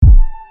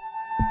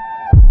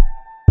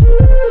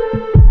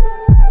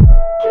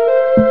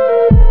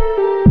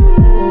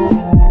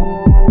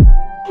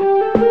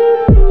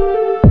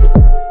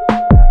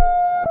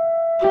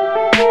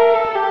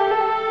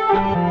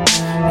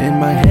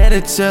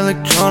Edits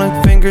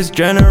electronic, fingers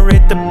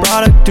generate the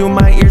product. To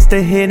my ears the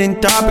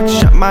hidden topics,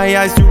 shut my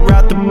eyes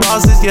throughout the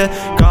process.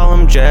 Yeah, call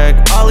him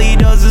Jack, all he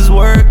does is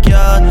work,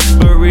 yeah.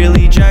 But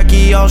really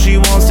Jackie, all she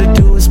wants to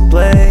do is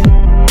play.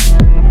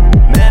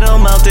 Metal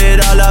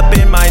melted all up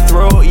in my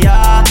throat,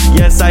 yeah.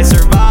 Yes, I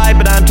survived,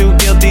 but I'm too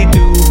guilty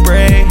to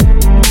pray.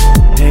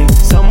 Hey,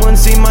 someone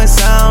see my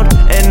sound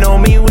and know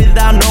me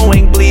without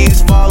knowing.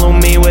 Please follow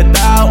me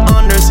without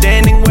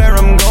understanding where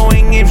I'm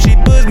going. If she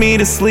puts me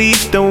to sleep,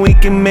 then we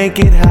can make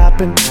it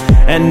happen.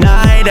 At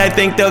night, I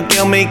think they'll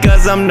kill me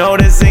cause I'm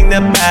noticing the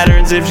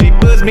patterns. If she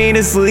puts me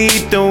to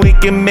sleep, then we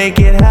can make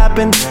it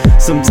happen.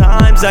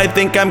 Sometimes I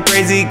think I'm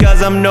crazy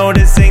cause I'm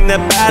noticing the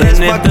patterns.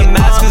 And if the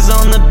mask is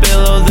on the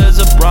pillow, there's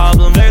a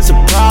problem. There's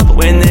a problem.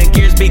 When the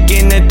gears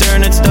begin to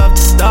turn, it's tough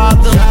to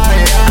stop them.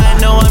 I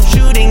know I'm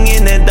shooting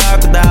in the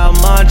dark without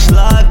much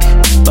luck,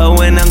 but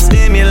when I'm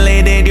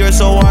stimulated, you're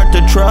so hard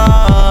to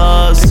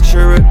trust.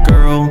 Picture a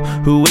girl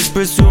who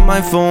whispers through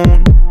my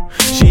phone.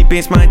 She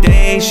paints my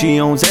day, she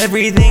owns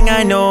everything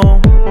I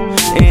know.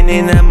 And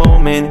in that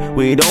moment,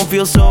 we don't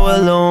feel so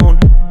alone.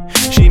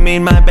 She made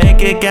my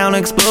bank account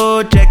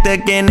explode. Checked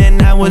again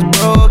and I was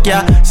broke,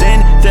 yeah.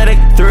 Synthetic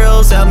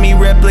thrills help me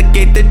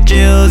replicate the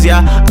chills,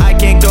 yeah. I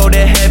can't go to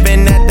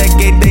heaven at the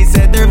gate, they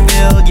said they're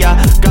filled,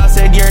 yeah. God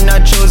said you're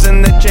not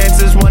chosen, the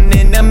chance is 1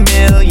 in a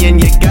million.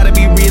 You gotta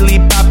be really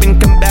poppin',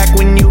 come back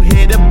when you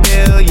hit 1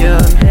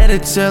 billion.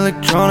 Edits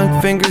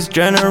electronic, fingers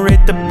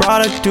generate the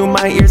product. To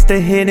my ears the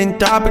hidden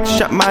topics,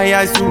 shut my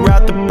eyes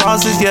throughout the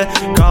process, yeah.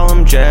 Call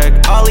him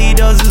Jack, all he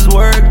does is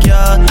work,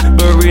 yeah.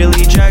 But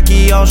really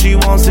Jackie, all she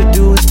wants to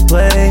do is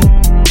play.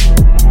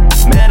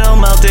 Metal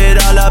melted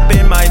all up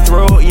in my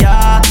throat,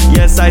 yeah.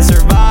 Yes, I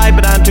survived,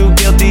 but I'm too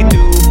guilty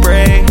to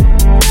pray.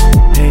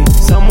 Hey,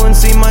 someone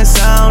see my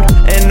sound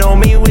and know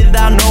me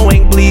without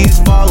knowing. Please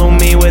follow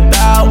me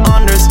without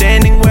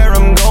understanding where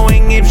I'm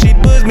going. If she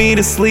puts me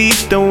to sleep,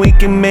 then we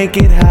can make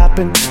it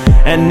happen.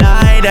 At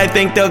night, I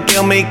think they'll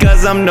kill me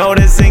cause I'm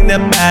noticing the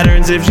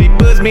patterns. If she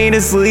puts me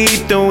to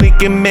sleep, then we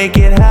can make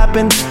it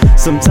happen.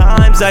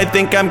 Sometimes I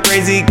think I'm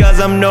crazy cause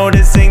I'm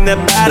noticing the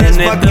patterns.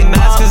 And if the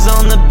mask is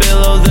on the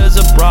pillow, there's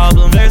a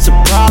problem. There's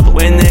a problem.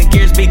 When the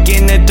gears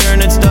begin to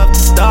turn, it's tough to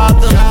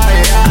stop them.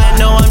 I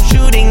know I'm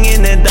shooting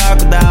in the dark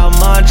without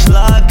much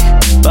luck,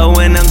 but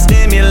when I'm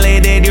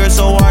stimulated, you're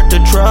so hard to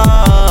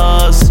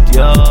trust,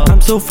 yeah.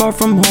 I'm so far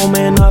from home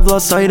and I've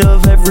lost sight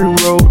of every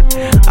road.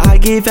 I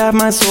gave half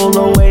my soul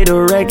away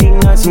to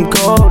recognize some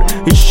code.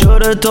 You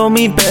should've told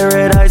me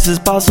paradise is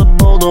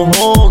possible to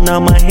hold. Now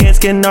my hands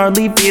can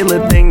hardly feel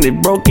a thing, they're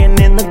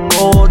broken in the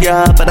cold,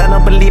 yeah. But I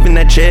don't believe in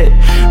that shit,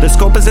 the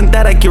scope isn't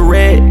that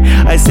accurate.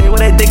 I say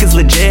what I think is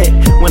legit,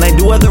 when I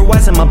do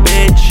otherwise I'm a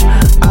bitch.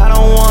 I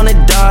don't wanna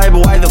die,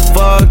 but why the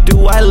fuck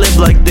do I live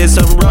like this?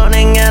 I'm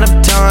running out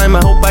of time,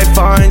 I hope I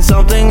find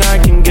something I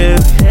can give.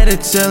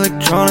 Edits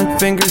electronic,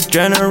 fingers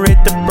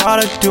generate the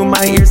product. To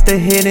my ears the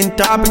hidden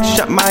topics,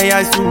 shut my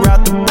eyes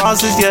throughout the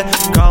process, yeah.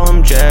 Call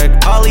him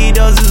Jack, all he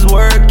does is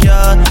work,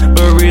 yeah.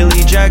 But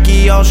really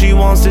Jackie, all she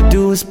wants to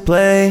do is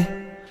play.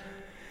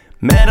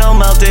 Metal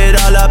melted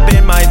all up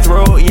in my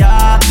throat,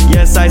 yeah.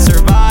 Yes, I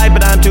survived,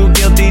 but I'm too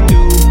guilty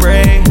to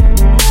pray.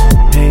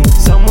 Hey,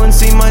 someone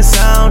see my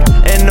sound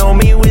and know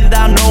me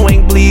without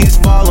knowing. Please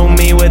follow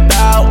me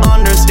without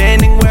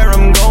understanding where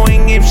I'm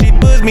going. If she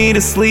puts me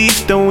to sleep,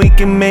 then we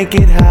can make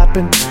it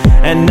happen.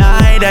 At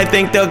night, I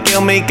think they'll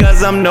kill me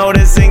cause I'm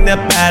noticing the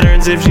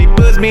patterns. If she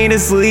puts me to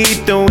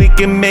sleep, then we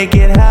can make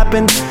it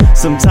happen.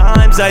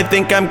 Sometimes I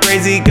think I'm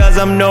crazy cause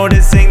I'm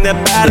noticing the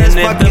patterns.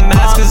 And if the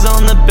mask is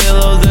on the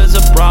pillow, there's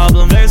a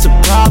problem.